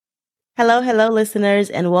Hello, hello, listeners,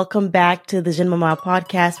 and welcome back to the Jeune Mama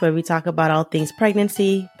podcast, where we talk about all things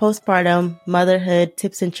pregnancy, postpartum, motherhood,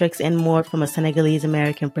 tips and tricks, and more from a Senegalese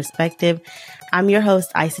American perspective. I'm your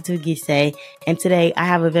host, Aissatou Gise, and today I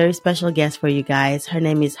have a very special guest for you guys. Her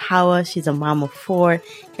name is Hawa. She's a mom of 4,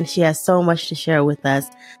 and she has so much to share with us.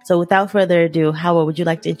 So without further ado, Hawa, would you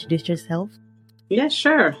like to introduce yourself? Yeah,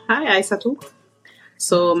 sure. Hi, Aissatou.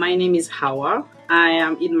 So my name is Hawa. I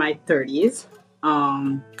am in my 30s.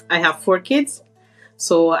 I have 4 kids.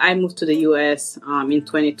 So I moved to the US in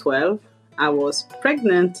 2012. I was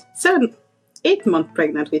pregnant, 8 months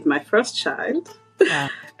pregnant with my first child. Wow.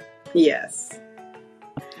 Yes.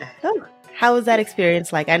 Oh, how was that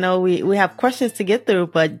experience like? I know we have questions to get through,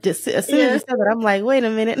 but just as soon as you said that, I'm like, wait a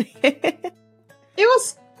minute. It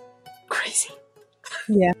was crazy.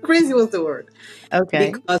 Yeah. Crazy was the word.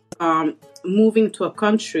 Okay. Because moving to a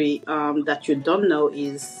country that you don't know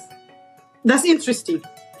that's interesting.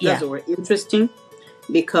 That's the word, interesting.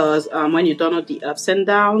 Because when you don't know the ups and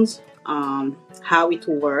downs, how it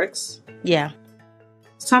works. Yeah.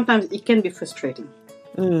 Sometimes it can be frustrating.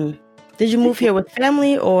 Mm. Did you move here with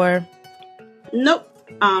family or? Nope.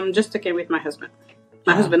 Just came with my husband.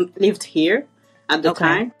 My husband lived here at the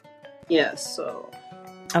time. Yes, so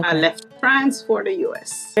I left France for the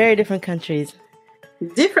US. Very different countries.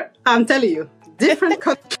 I'm telling you, different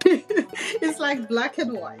country. It's like black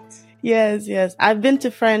and white. Yes. I've been to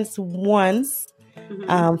France once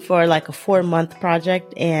for like a 4-month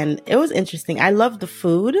project, and it was interesting. I love the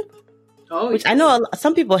food, which I know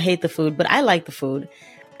some people hate the food, but I like the food.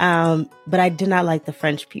 But I did not like the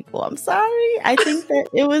French people. I'm sorry. I think that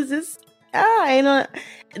it was just,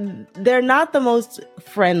 they're not the most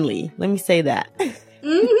friendly. Let me say that.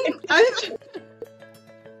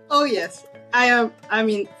 Oh, yes. I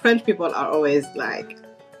mean, French people are always like,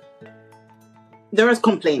 they're always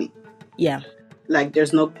complaining. Yeah. Like they're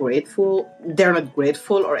not grateful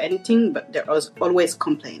or anything, but they're always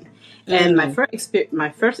complaining. And my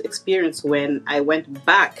first experience when I went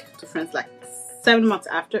back to France, like 7 months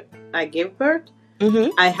after I gave birth,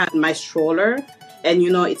 I had my stroller, and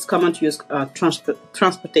it's common to use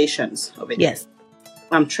transportations of it. Yes.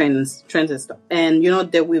 Trains and stuff. And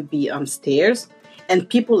there will be stairs, and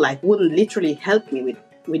people like wouldn't literally help me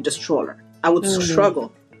with the stroller. I would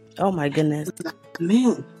struggle. Oh my goodness.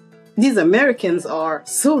 Man, these Americans are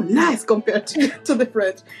so nice compared to the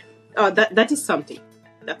French. That is something.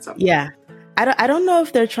 That's something. Yeah. I don't know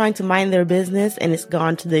if they're trying to mind their business and it's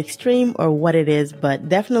gone to the extreme or what it is, but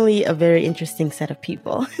definitely a very interesting set of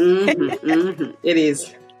people. It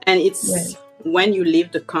is. And it's when you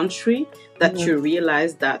leave the country that you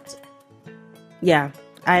realize that. Yeah,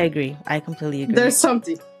 I agree. I completely agree. There's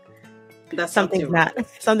something.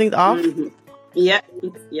 Something's off? Yeah,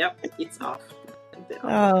 it's off.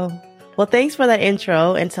 Oh, well, thanks for that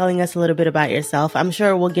intro and telling us a little bit about yourself. I'm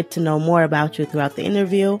sure we'll get to know more about you throughout the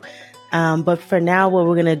interview. But for now, what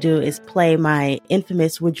we're going to do is play my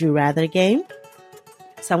infamous Would You Rather game.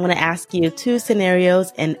 So I'm going to ask you 2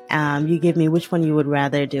 scenarios and you give me which one you would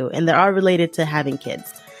rather do. And they are related to having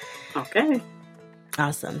kids. Okay.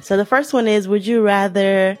 Awesome. So the first one is, would you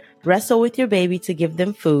rather wrestle with your baby to give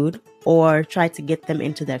them food or try to get them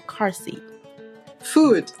into their car seat?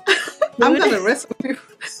 Food. I'm going to wrestle with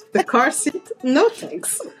the car seat. No,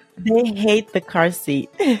 thanks. They hate the car seat.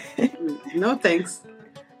 No, thanks.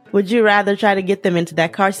 Would you rather try to get them into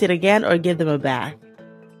that car seat again or give them a bath?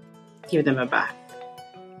 Give them a bath.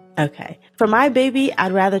 Okay. For my baby,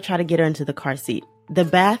 I'd rather try to get her into the car seat. The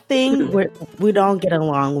bath thing, we don't get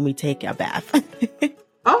along when we take a bath.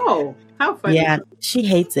 Oh, how funny. Yeah, she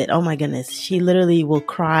hates it. Oh my goodness. She literally will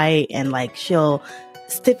cry and like she'll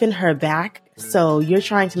stiffen her back. So you're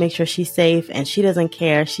trying to make sure she's safe and she doesn't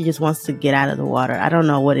care. She just wants to get out of the water. I don't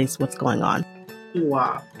know what's going on.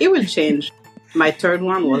 Wow. It will change. My third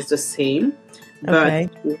one was the same,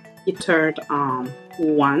 but he turned 1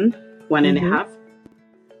 and a half.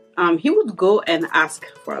 He would go and ask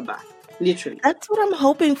for a bath, literally. That's what I'm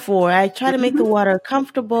hoping for. I try to make the water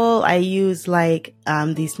comfortable. I use like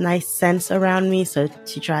these nice scents around me, so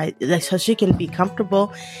she can be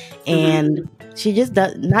comfortable. And she just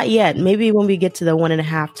does not yet. Maybe when we get to the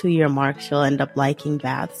 1.5, 2 year mark, she'll end up liking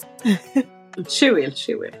baths. She will.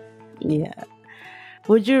 Yeah.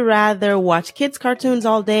 Would you rather watch kids' cartoons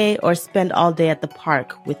all day or spend all day at the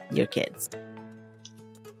park with your kids?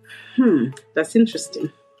 That's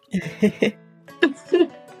interesting. We're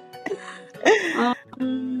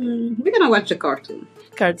gonna watch a cartoon.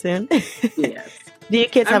 Cartoon? Yes. Do your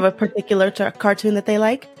kids have a particular cartoon that they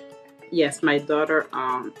like? Yes, my daughter,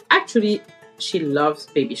 actually, she loves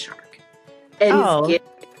Baby Shark. And it's getting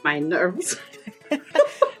my nerves.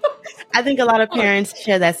 I think a lot of parents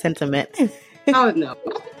share that sentiment. Oh no,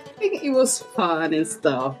 I think it was fun and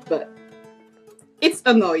stuff, but it's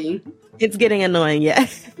annoying. It's getting annoying, yeah.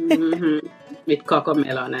 With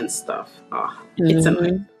Cocomelon and stuff. It's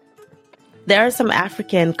annoying. There are some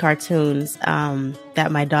African cartoons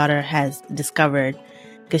that my daughter has discovered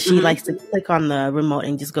because she likes to click on the remote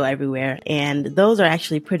and just go everywhere. And those are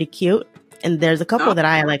actually pretty cute. And there's a couple that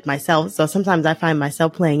I like myself. So sometimes I find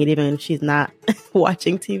myself playing it even if she's not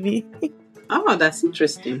watching TV. Oh, that's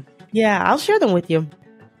interesting. Yeah, I'll share them with you.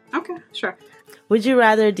 Okay, sure. Would you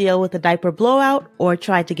rather deal with a diaper blowout or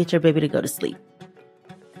try to get your baby to go to sleep?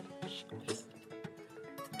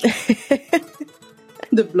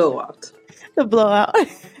 The blowout. The blowout.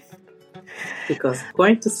 Because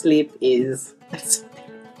going to sleep is...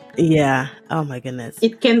 Yeah. Oh my goodness.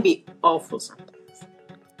 It can be awful sometimes.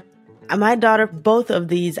 My daughter, both of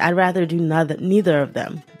these, I'd rather do neither of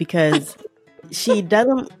them because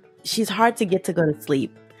she's hard to get to go to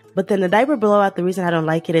sleep. But then the diaper blowout, the reason I don't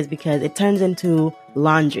like it is because it turns into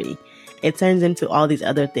laundry. It turns into all these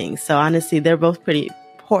other things. So honestly, they're both pretty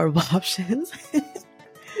horrible options.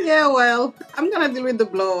 Yeah, well, I'm going to deal with the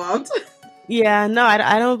blowout. Yeah, no,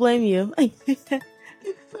 I don't blame you.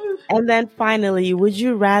 And then finally, would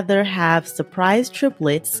you rather have surprise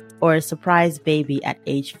triplets or a surprise baby at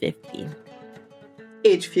age 50?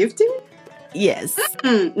 Age 50? Yes.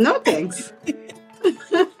 No, thanks.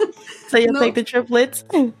 So you'll take the triplets?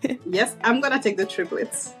 Yes, I'm going to take the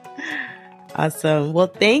triplets. Awesome. Well,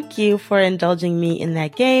 thank you for indulging me in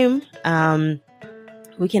that game.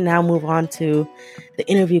 We can now move on to the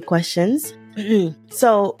interview questions.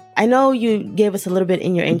 So I know you gave us a little bit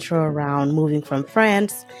in your intro around moving from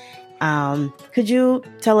France. Could you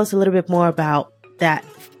tell us a little bit more about that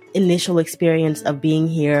initial experience of being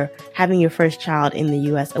here, having your first child in the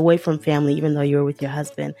U.S. away from family, even though you were with your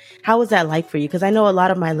husband? How was that like for you? Because I know a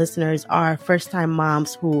lot of my listeners are first-time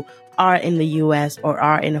moms who are in the U.S. or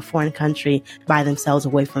are in a foreign country by themselves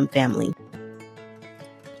away from family.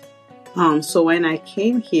 So when I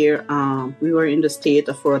came here, we were in the state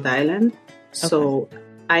of Rhode Island. So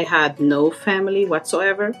I had no family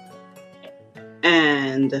whatsoever.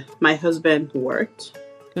 And my husband worked.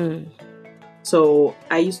 So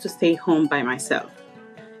I used to stay home by myself.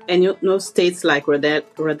 And you know, states like Rhode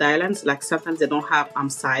Island, like sometimes they don't have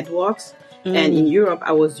sidewalks. And in Europe,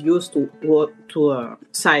 I was used to walk to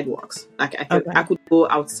sidewalks. Like I could go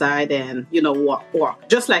outside and, walk.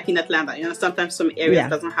 Just like in Atlanta, sometimes some areas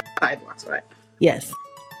doesn't have sidewalks, right? Yes.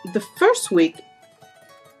 The first week,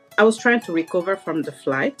 I was trying to recover from the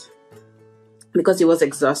flight because it was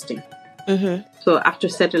exhausting. So after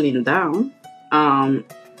settling down,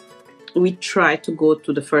 we tried to go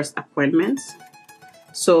to the first appointments.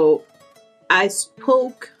 So I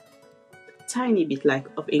spoke a tiny bit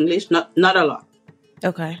of English, not a lot.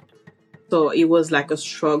 Okay. So it was like a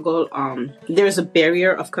struggle. There's a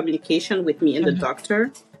barrier of communication with me and the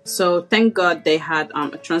doctor. So thank God they had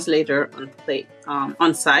a translator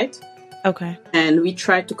on site. Okay. And we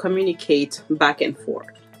tried to communicate back and forth.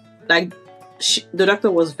 The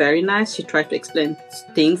doctor was very nice. She tried to explain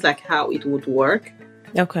things like how it would work.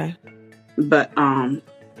 Okay. But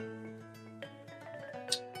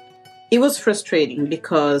it was frustrating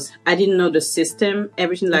because I didn't know the system.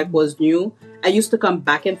 Everything was new. I used to come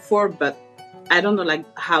back and forth, but I don't know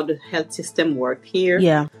how the health system worked here.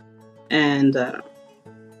 Yeah. And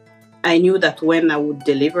I knew that when I would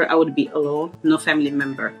deliver, I would be alone, no family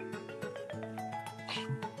member.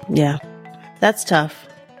 Yeah, that's tough.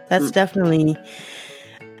 That's definitely,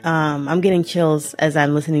 I'm getting chills as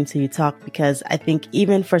I'm listening to you talk, because I think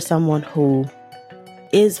even for someone who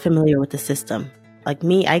is familiar with the system, like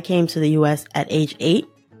me, I came to the U.S. at age 8.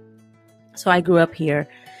 So I grew up here,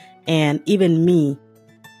 and even me,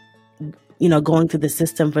 going through the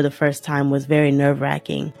system for the first time was very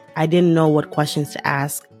nerve-wracking. I didn't know what questions to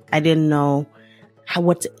ask. I didn't know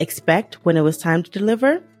what to expect when it was time to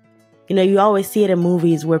deliver. You always see it in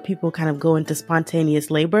movies where people kind of go into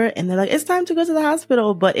spontaneous labor and they're like, it's time to go to the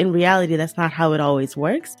hospital. But in reality, that's not how it always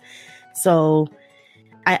works. So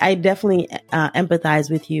I definitely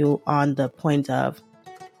empathize with you on the point of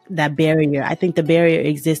that barrier. I think the barrier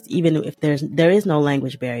exists even if there is no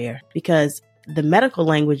language barrier, because the medical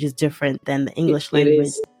language is different than the English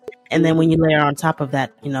language. And then when you layer on top of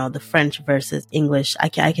that, the French versus English, I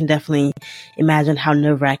can definitely imagine how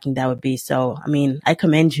nerve-wracking that would be. So, I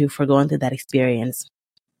commend you for going through that experience.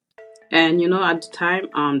 And, at the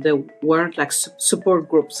time, there weren't support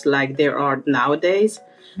groups like there are nowadays.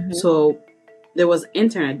 So there was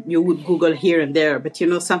internet. You would Google here and there, but,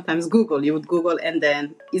 sometimes you would Google and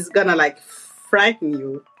then it's gonna frighten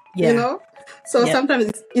you, So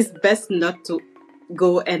sometimes it's best not to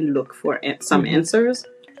go and look for some answers.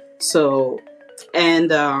 So,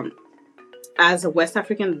 and as a West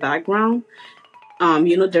African background,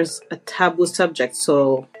 there's a taboo subject.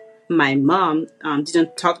 So my mom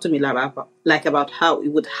didn't talk to me about how it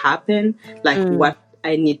would happen, like what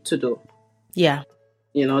I need to do. Yeah.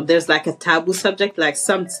 There's like a taboo subject, like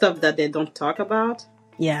some stuff that they don't talk about.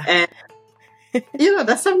 Yeah. And,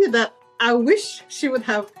 that's something that I wish she would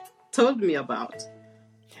have told me about.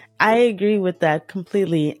 I agree with that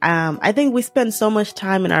completely. I think we spend so much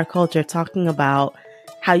time in our culture talking about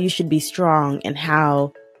how you should be strong and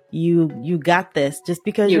how you got this just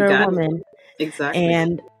because you're a woman. Exactly.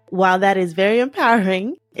 And while that is very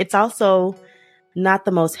empowering, it's also not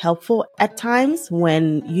the most helpful at times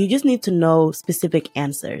when you just need to know specific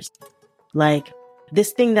answers. Like,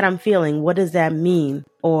 this thing that I'm feeling, what does that mean?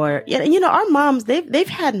 Or, our moms, they've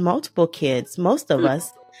had multiple kids, most of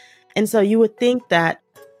us. And so you would think that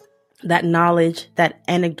knowledge, that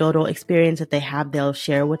anecdotal experience that they have, they'll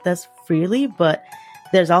share with us freely. But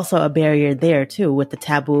there's also a barrier there too with the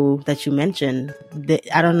taboo that you mentioned.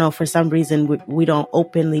 I don't know, for some reason, we don't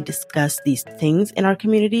openly discuss these things in our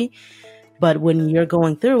community. But when you're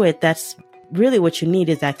going through it, that's really what you need,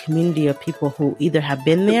 is that community of people who either have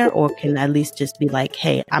been there or can at least just be like,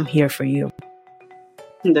 hey, I'm here for you.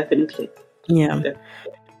 Definitely. Yeah.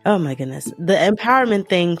 Oh my goodness. The empowerment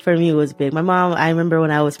thing for me was big. My mom, I remember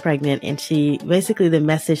when I was pregnant, and the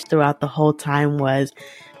message throughout the whole time was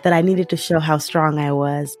that I needed to show how strong I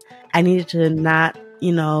was. I needed to not,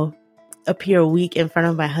 appear weak in front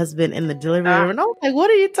of my husband in the delivery room. And I was like, what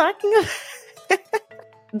are you talking about?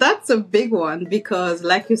 That's a big one because,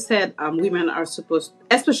 like you said, women are supposed,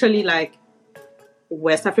 especially like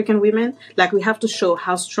West African women, like we have to show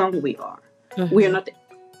how strong we are. We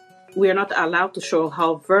are not allowed to show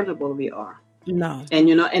how vulnerable we are. No. And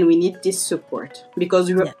and we need this support because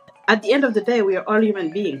at the end of the day, we are all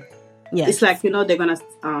human beings. Yes. It's like, they're gonna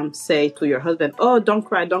say to your husband, "Oh, don't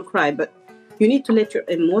cry," but you need to let your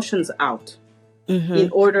emotions out in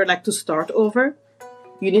order, like, to start over.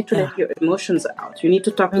 You need to let your emotions out. You need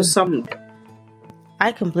to talk to someone.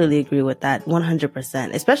 I completely agree with that,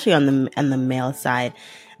 100%, especially on the male side.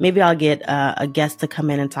 Maybe I'll get a guest to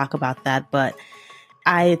come in and talk about that, but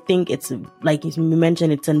I think it's, like you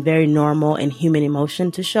mentioned, it's a very normal and human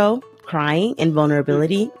emotion to show, crying and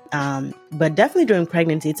vulnerability. But definitely during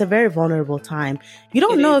pregnancy, it's a very vulnerable time. You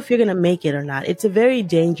don't know if you're going to make it or not. It's a very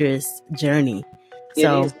dangerous journey.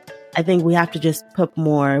 So I think we have to just put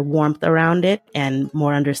more warmth around it and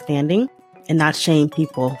more understanding, and not shame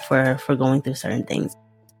people for going through certain things.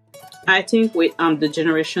 I think with the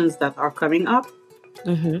generations that are coming up,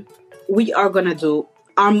 we are going to do,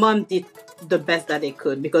 our mom did the best that they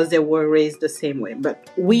could because they were raised the same way. But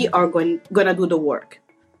we are going to do the work.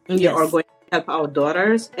 Yes. We are going to help our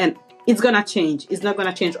daughters, and it's going to change. It's not going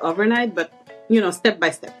to change overnight, but, step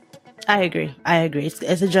by step. I agree.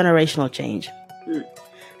 It's a generational change.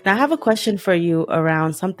 Now, I have a question for you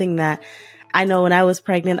around something that I know when I was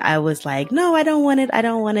pregnant, I was like, no, I don't want it.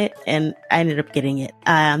 And I ended up getting it.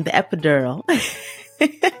 The epidural.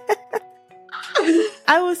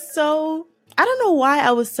 I don't know why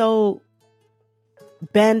I was so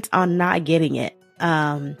bent on not getting it.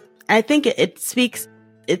 I think it speaks,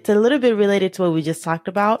 it's a little bit related to what we just talked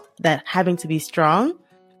about, that having to be strong.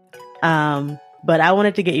 But I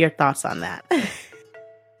wanted to get your thoughts on that.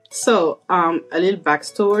 So, a little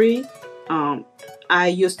backstory. I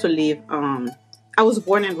used to live, I was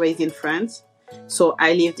born and raised in France. So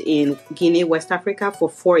I lived in Guinea, West Africa for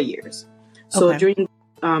 4 years. So during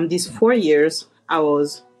these 4 years, I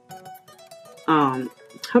was, how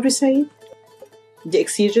do you say it? The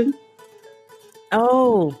excision.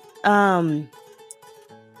 Oh, are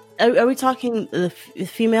we talking the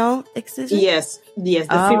female excision? Yes, the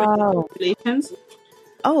female relations.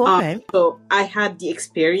 Oh, okay. So I had the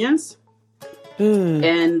experience,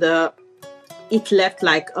 and it left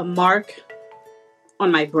like a mark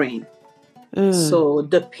on my brain. So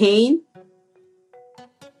the pain,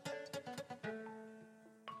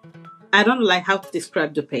 I don't like how to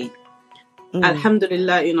describe the pain.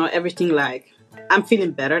 Alhamdulillah, everything, like, I'm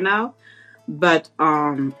feeling better now. But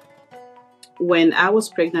when I was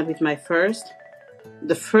pregnant with my first,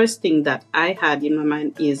 the first thing that I had in my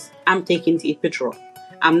mind is, I'm taking the epidural.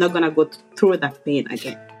 I'm not going to go through that pain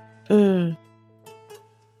again.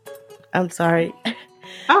 I'm sorry.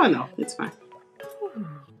 Oh, no, it's fine.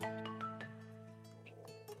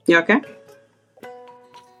 You okay?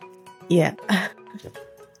 Yeah.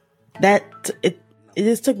 It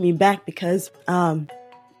just took me back because I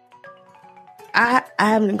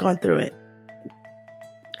haven't gone through it.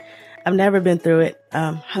 I've never been through it.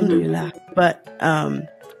 Alhamdulillah. But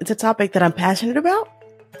it's a topic that I'm passionate about.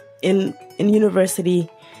 In university,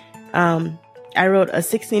 I wrote a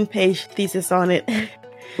 16-page thesis on it.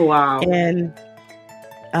 Wow. And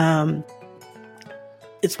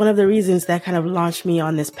it's one of the reasons that kind of launched me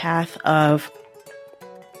on this path of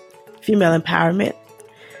female empowerment.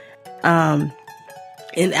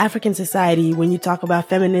 In African society, when you talk about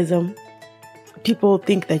feminism, people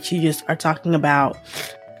think that you just are talking about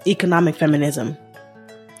economic feminism.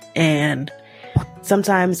 And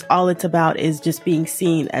sometimes all it's about is just being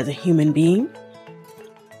seen as a human being,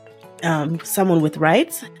 someone with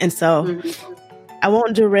rights. And so I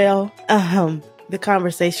won't derail the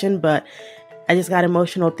conversation, but I just got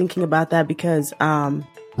emotional thinking about that because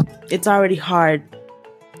it's already hard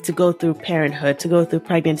to go through parenthood, to go through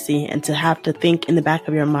pregnancy, and to have to think in the back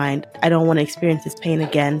of your mind, I don't want to experience this pain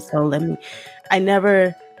again. So I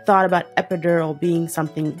never thought about epidural being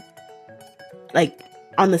something like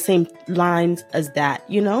on the same lines as that,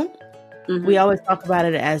 you know? We always talk about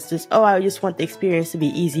it as just, oh, I just want the experience to be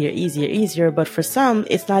easier. But for some,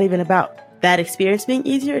 it's not even about that experience being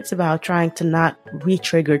easier. It's about trying to not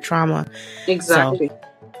re-trigger trauma. Exactly. So,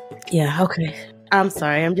 yeah. Okay. I'm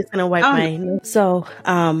sorry. I'm just going to wipe my nose. So,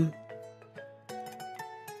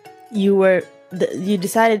 you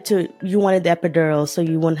decided you wanted the epidural so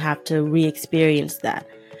you wouldn't have to re-experience that.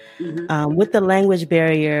 With the language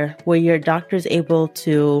barrier, were your doctors able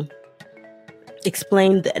to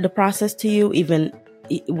explain the process to you, even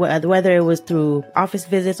whether it was through office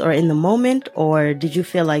visits or in the moment, or did you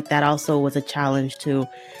feel like that also was a challenge to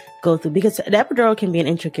go through? Because the epidural can be an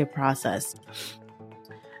intricate process.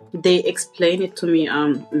 They explained it to me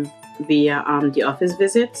via the office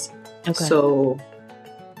visits. Okay. So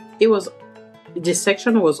this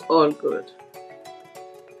section was all good.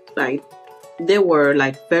 Like they were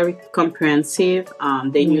like very comprehensive.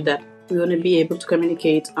 They knew that we wouldn't be able to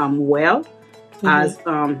communicate well as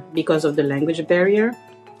because of the language barrier.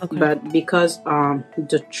 Okay. But because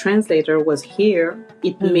the translator was here,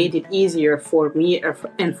 it made it easier for me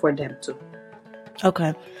and for them too.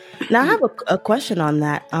 Okay. Now I have a question on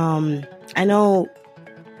that. I know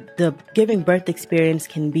the giving birth experience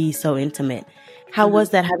can be so intimate. How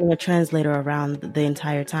was that having a translator around the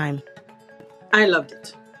entire time? I loved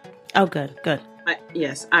it. Oh, good.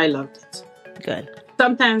 Yes, I loved it. Good.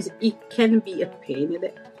 Sometimes it can be a pain in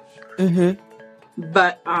it.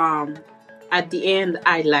 But at the end,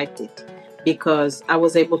 I liked it because I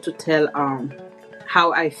was able to tell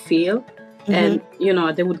how I feel. And,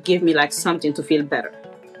 they would give me like something to feel better.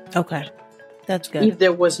 Okay. That's good. If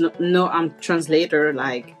there was no translator,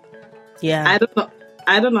 like, I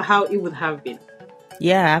don't know how it would have been.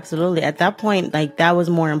 Yeah, absolutely. At that point, like that was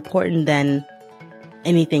more important than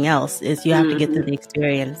anything else, is you have to get through the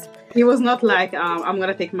experience. It was not like I'm going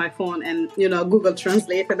to take my phone and, Google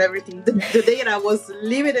Translate and everything. The data was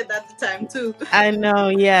limited at the time too. I know.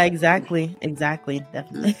 Yeah, exactly.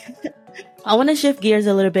 Definitely. I want to shift gears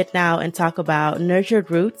a little bit now and talk about nurtured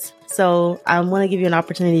roots. So I want to give you an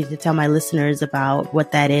opportunity to tell my listeners about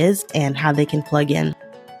what that is and how they can plug in.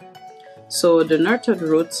 So the Nurtured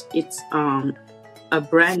Roots, it's a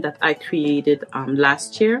brand that I created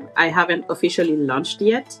last year. I haven't officially launched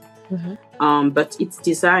yet, but it's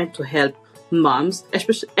designed to help moms,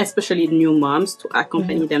 especially new moms, to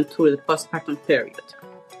accompany them through the postpartum period.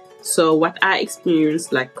 So what I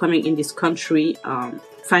experienced, like coming in this country,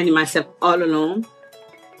 finding myself all alone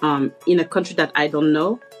in a country that I don't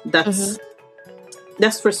know, that's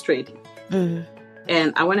frustrating.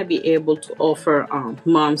 And I want to be able to offer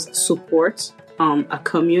moms support, a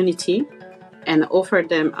community, and offer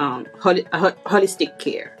them holistic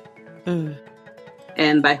care.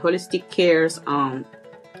 And by holistic cares,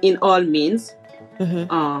 in all means,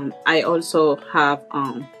 I also have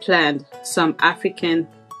planned some African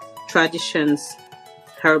traditions,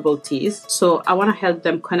 herbal teas. So I want to help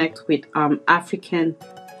them connect with African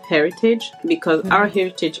heritage, because our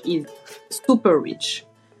heritage is super rich.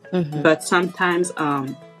 But sometimes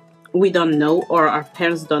we don't know, or our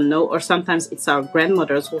parents don't know, or sometimes it's our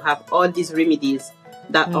grandmothers who have all these remedies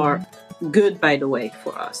that are good, by the way,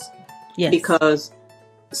 for us. Yes. Because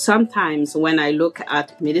sometimes when I look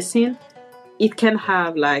at medicine, it can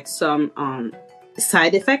have like some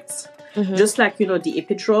side effects, just like, the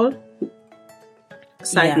epidural.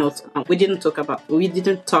 Side note, we didn't talk about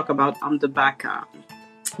the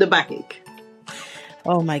backache.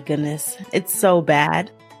 Oh my goodness, it's so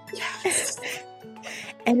bad. Yes.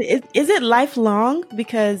 And is it lifelong?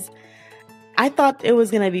 Because I thought it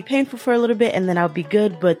was going to be painful for a little bit and then I'll be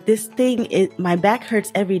good. But this thing, my back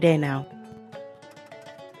hurts every day now.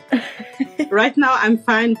 Right now, I'm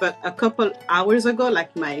fine. But a couple hours ago,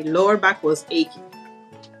 like my lower back was aching.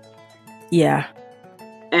 Yeah.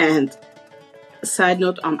 And side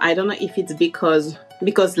note, I don't know if it's because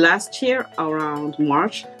last year around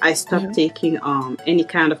March I stopped taking any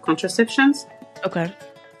kind of contraceptions. Okay.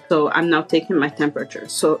 So I'm now taking my temperature.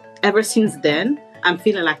 So ever since then, I'm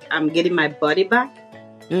feeling like I'm getting my body back,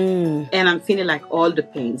 and I'm feeling like all the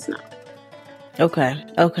pains now.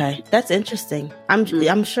 Okay, that's interesting.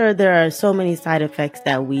 I'm sure there are so many side effects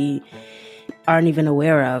that we aren't even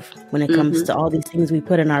aware of when it comes to all these things we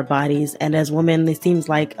put in our bodies. And as women, it seems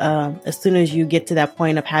like as soon as you get to that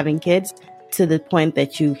point of having kids, to the point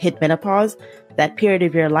that you hit menopause, that period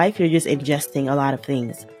of your life, you're just ingesting a lot of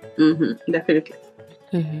things. Definitely.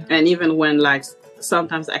 And even when, like,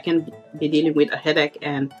 sometimes I can be dealing with a headache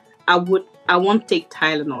and I won't take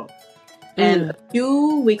Tylenol. And a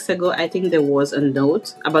few weeks ago, I think there was a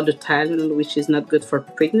note about the Tylenol, which is not good for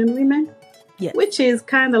pregnant women. Yeah. Which is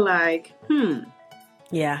kind of like,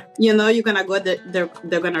 Yeah. You know, you're going to go,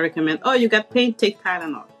 they're going to recommend, oh, you got pain, take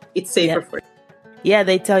Tylenol. It's safer for you. Yeah,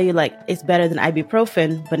 they tell you, like, it's better than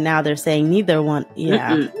ibuprofen, but now they're saying neither one.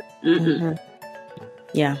 Yeah.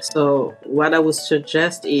 Yeah. So what I would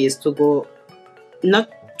suggest is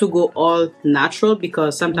not to go all natural,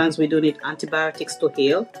 because sometimes we do need antibiotics to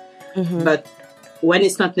heal. But when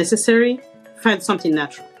it's not necessary, find something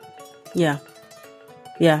natural. Yeah.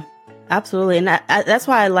 Yeah, absolutely. And that's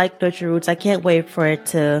why I like Nurture Roots. I can't wait for it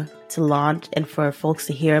to launch and for folks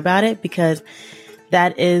to hear about it, because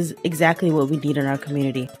that is exactly what we need in our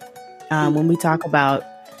community. When we talk about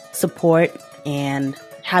support and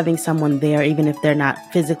having someone there, even if they're not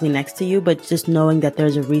physically next to you, but just knowing that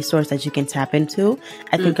there's a resource that you can tap into,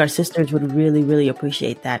 I think our sisters would really, really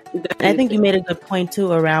appreciate that. Definitely. And I think you made a good point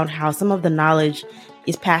too around how some of the knowledge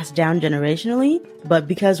is passed down generationally, but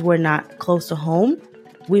because we're not close to home,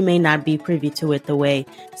 we may not be privy to it the way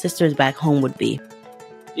sisters back home would be.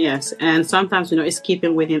 Yes, and sometimes, it's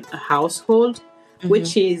keeping within a household,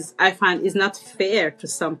 which is, I find, is not fair to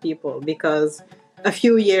some people, because a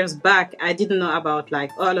few years back, I didn't know about,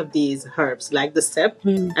 like, all of these herbs, like the sep.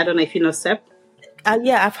 I don't know if you know sep.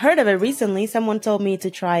 Yeah, I've heard of it recently. Someone told me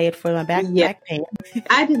to try it for my back pain.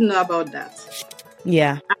 I didn't know about that.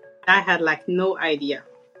 Yeah. I had, like, no idea.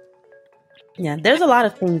 Yeah, there's a lot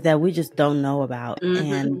of things that we just don't know about,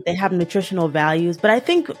 and they have nutritional values. But I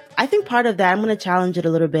think part of that, I'm going to challenge it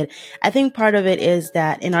a little bit. I think part of it is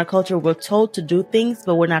that in our culture, we're told to do things,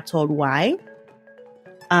 but we're not told why.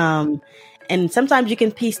 And sometimes you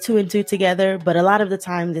can piece two and two together, but a lot of the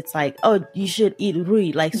times it's like, oh, you should eat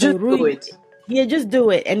rui. Like, so just rui, do it. Yeah, just do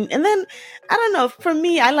it. And then, I don't know, for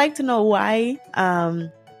me, I like to know why.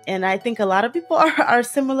 And I think a lot of people are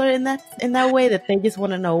similar in that way, that they just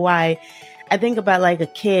want to know why. I think about, like, a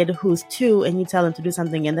kid who's 2 and you tell them to do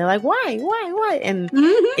something and they're like, why? And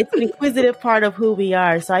it's an inquisitive part of who we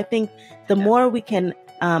are. So I think the more we can,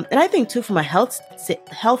 and I think too, from a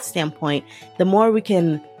health standpoint, the more we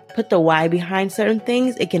can put the why behind certain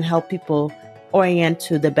things, it can help people orient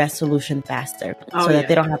to the best solution faster, that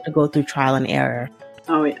they don't have to go through trial and error.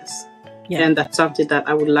 Oh, yes. Yeah. And that's something that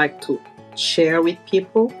I would like to share with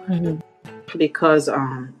people, because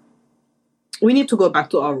we need to go back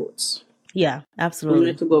to our roots. Yeah, absolutely. We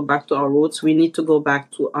need to go back to our roots. We need to go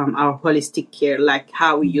back to our holistic care, like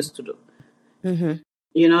how we used to do.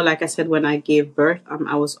 Like I said, when I gave birth,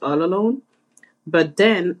 I was all alone. But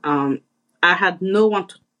then I had no one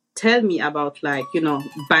to tell me about, like,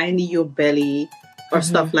 binding your belly or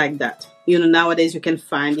stuff like that. Nowadays you can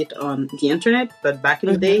find it on the internet, but back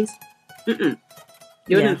in the days,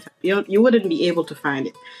 you wouldn't be able to find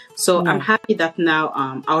it. So I'm happy that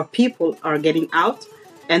now our people are getting out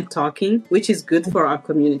and talking, which is good for our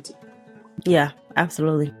community. Yeah,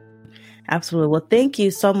 absolutely. Absolutely. Well, thank you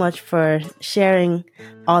so much for sharing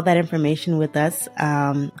all that information with us.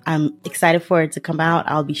 I'm excited for it to come out.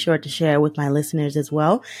 I'll be sure to share with my listeners as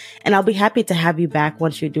well. And I'll be happy to have you back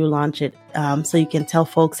once you do launch it, so you can tell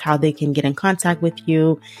folks how they can get in contact with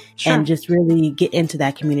you and just really get into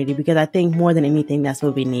that community, because I think more than anything, that's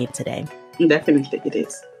what we need today. Definitely it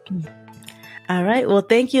is. All right. Well,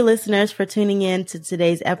 thank you, listeners, for tuning in to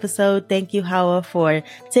today's episode. Thank you, Hawa, for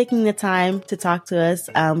taking the time to talk to us.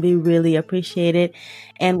 We really appreciate it.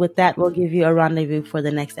 And with that, we'll give you a rendezvous for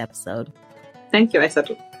the next episode. Thank you,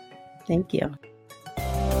 Aissatou. Thank you.